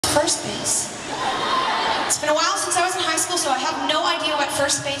first base? It's been a while since I was in high school, so I have no idea what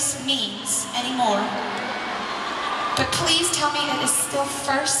first base means anymore. But please tell me it is still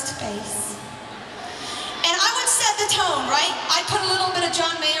first base. And I would set the tone, right? I'd put a little bit of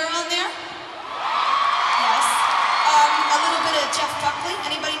John Mayer on there. Yes. A little bit of Jeff Buckley.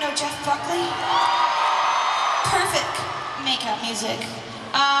 Anybody know Jeff Buckley? Perfect makeup music.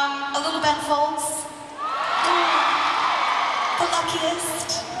 A little Ben Folds. The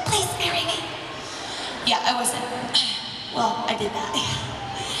luckiest. Please marry me. Yeah, I wasn't. Well, I did that.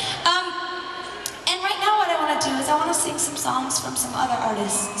 And right now what I want to do is I want to sing some songs from some other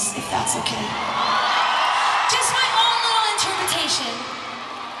artists, if that's okay. Just my own little interpretation.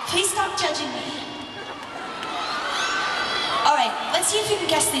 Please stop judging me. All right, let's see if you can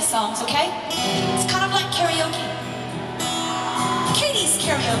guess these songs, okay? It's kind of like karaoke. Katy's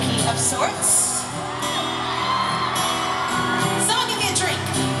karaoke of sorts. Someone give me a drink.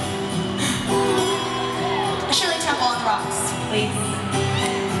 Shirley Temple on the rocks, please.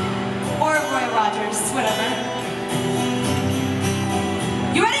 Or Roy Rogers, whatever.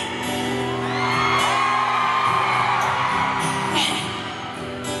 You ready?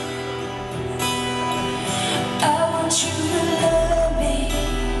 I want you to love me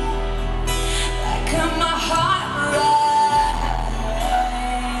like my heart right.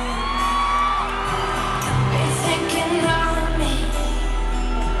 Be thinking of me,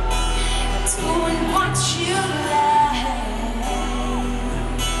 doing what you like.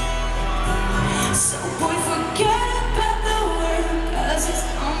 So boy, forget about the world, 'cause it's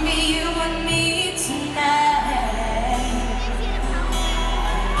gonna be you and me tonight.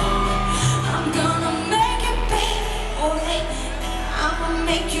 I'm gonna make it big, boy. I'm gonna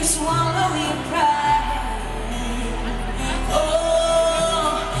make you swallow your pride.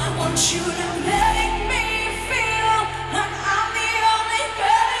 Oh, I want you to make me feel like I'm the only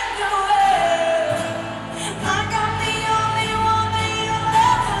girl in the world. Like I'm the only one that you'll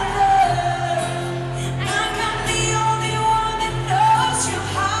ever love. Like I'm the only one that knows your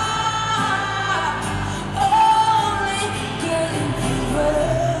heart. Only girl in the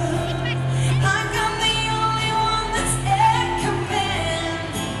world. Like I'm the only one that's ever been.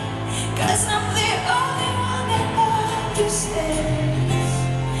 'Cause I'm the only one that understands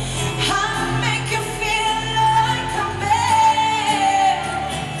how to make you feel like a man.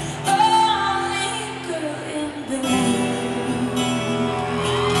 Only girl in the world.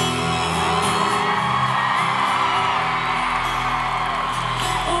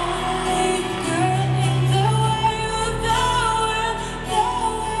 Only girl in the world, the world, the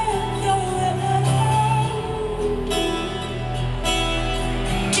world, the world.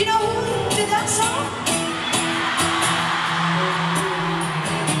 Do you know who did that song?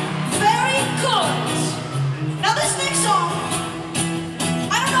 Very good. Now this next song,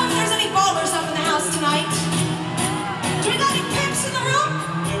 I don't know if there's any ballers up in the house tonight. Do we got any pimps in the room?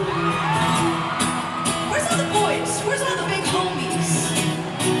 Where's all the boys? Where's all the big homies?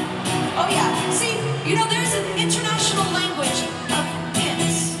 Oh yeah, see, you know there's an international language of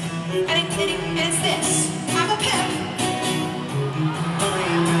pimps. And it's this. I'm a pimp.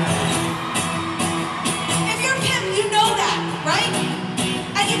 If you're a pimp, you know that, right?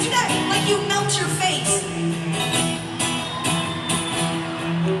 And you do that like you melt your face.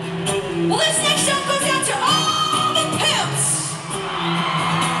 Well, this next song goes out to all the pimps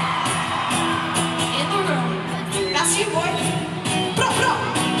in the room. That's you, boy. Bro, bro.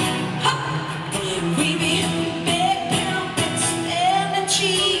 Huh. We be big pimpin', spending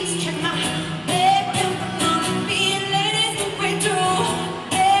cheese. Check my big pimpin' on the beat, ladies. We do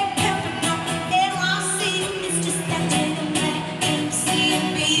big pimpin' on the NYC. It's just that nigga man, MC and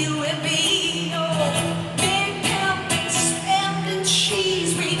B.U.M.B. Oh, big pimpin', spending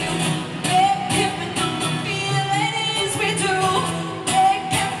cheese. We do big pimpin' on the beat, ladies. We do big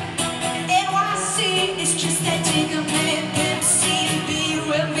pimpin' on the NYC. It's just that nigga man, MC and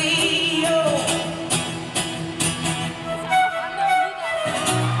B.U.M.B. Oh.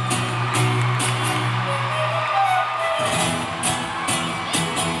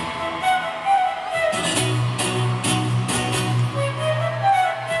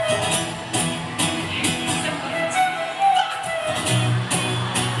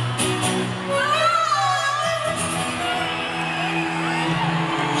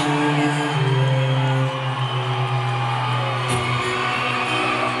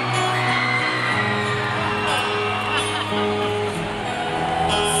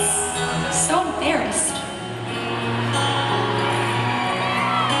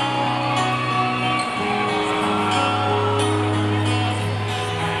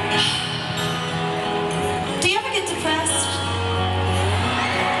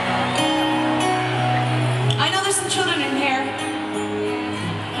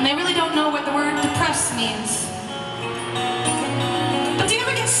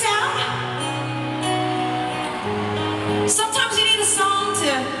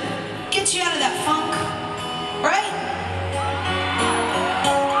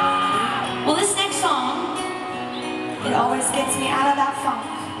 that funk.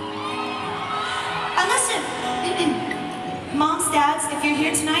 And listen, moms, dads, if you're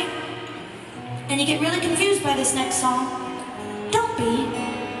here tonight and you get really confused by this next song, don't be.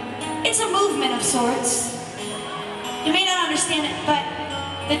 It's a movement of sorts. You may not understand it, but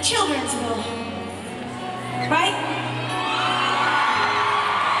the children's will. Right?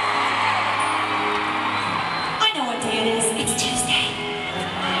 I know what day it is. It's Tuesday.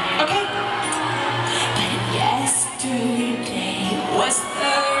 Okay? But yesterday was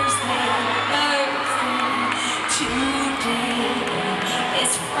Thursday. Today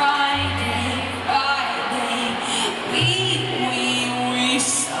is Friday. We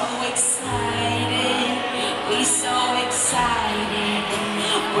so excited. We so excited.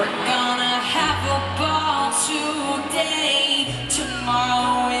 We're gonna have a ball today.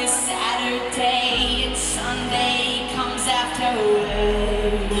 Tomorrow is Saturday and Sunday comes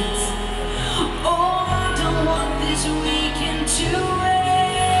afterwards. Oh, I don't want this weekend to end.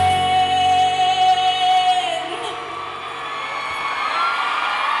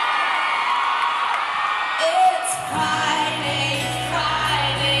 It's Friday,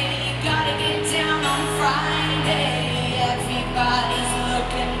 you gotta get down on Friday. Everybody's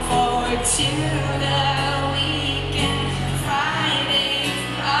looking forward to the weekend. Friday,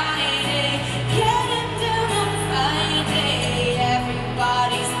 getting down on Friday.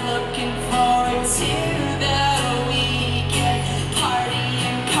 Everybody's looking forward to the weekend.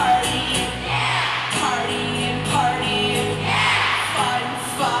 Partying, partying, partying, partying. Fun,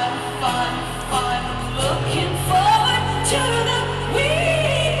 fun, fun, fun. Looking forward to the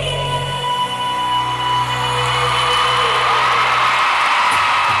weekend.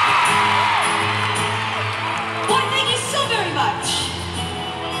 Boy, thank you so very much.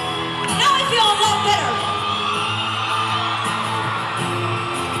 Now I feel a lot better.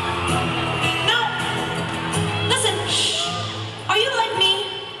 Now, listen, shh. Are you like me?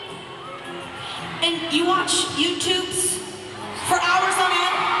 And you watch YouTubes for hours on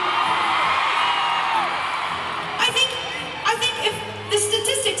end? I think if the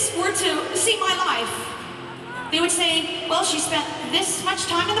statistics were to see my life, they would say, well, she spent this much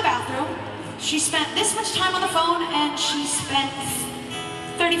time in the bathroom, she spent this much time on the phone, and she spent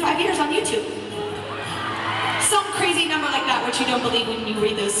 35 years on YouTube. Some crazy number like that, which you don't believe when you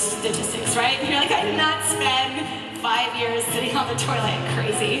read those statistics, right? You're like, I did not spend 5 years sitting on the toilet.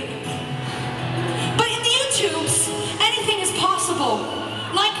 Crazy. But in the YouTubes, anything is possible.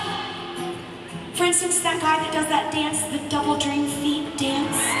 Like, for instance, that guy that does that dance, the double dream feet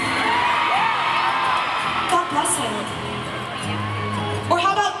dance. God bless him. Or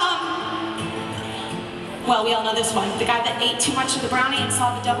how about, well, we all know this one. The guy that ate too much of the brownie and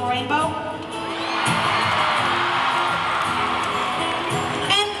saw the double rainbow.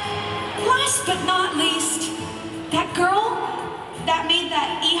 And last but not least, that girl that made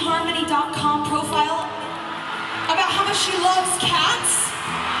that eharmony.com profile about how much she loves cats.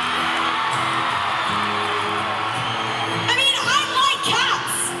 I mean, I like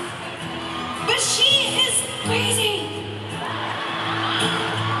cats, but she is crazy.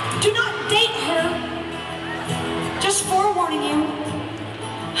 Do not date her. Just forewarning you.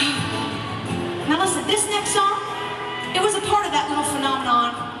 Now listen, this next song, it was a part of that little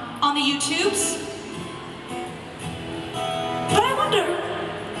phenomenon on the YouTubes. But I wonder,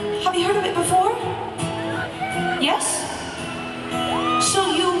 have you heard of it before? Yes?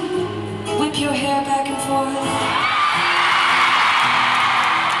 So you whip your hair back and forth.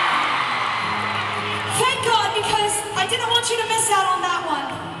 Thank God, because I didn't want you to miss out on that one.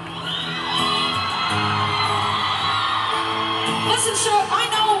 Listen, sir, I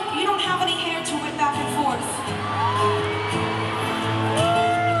know you don't have any hair to whip back and forth.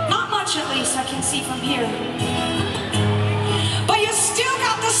 Not much, at least, I can see from here. But you still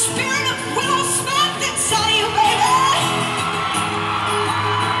got the spirit of Will Smith inside you, baby!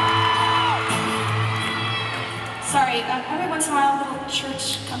 Sorry, every once in a while a little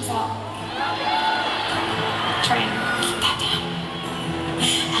church comes out. Try and keep that down.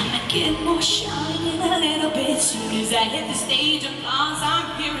 I'ma get more shine in a little bit soon as I hit the stage. Applause, I'm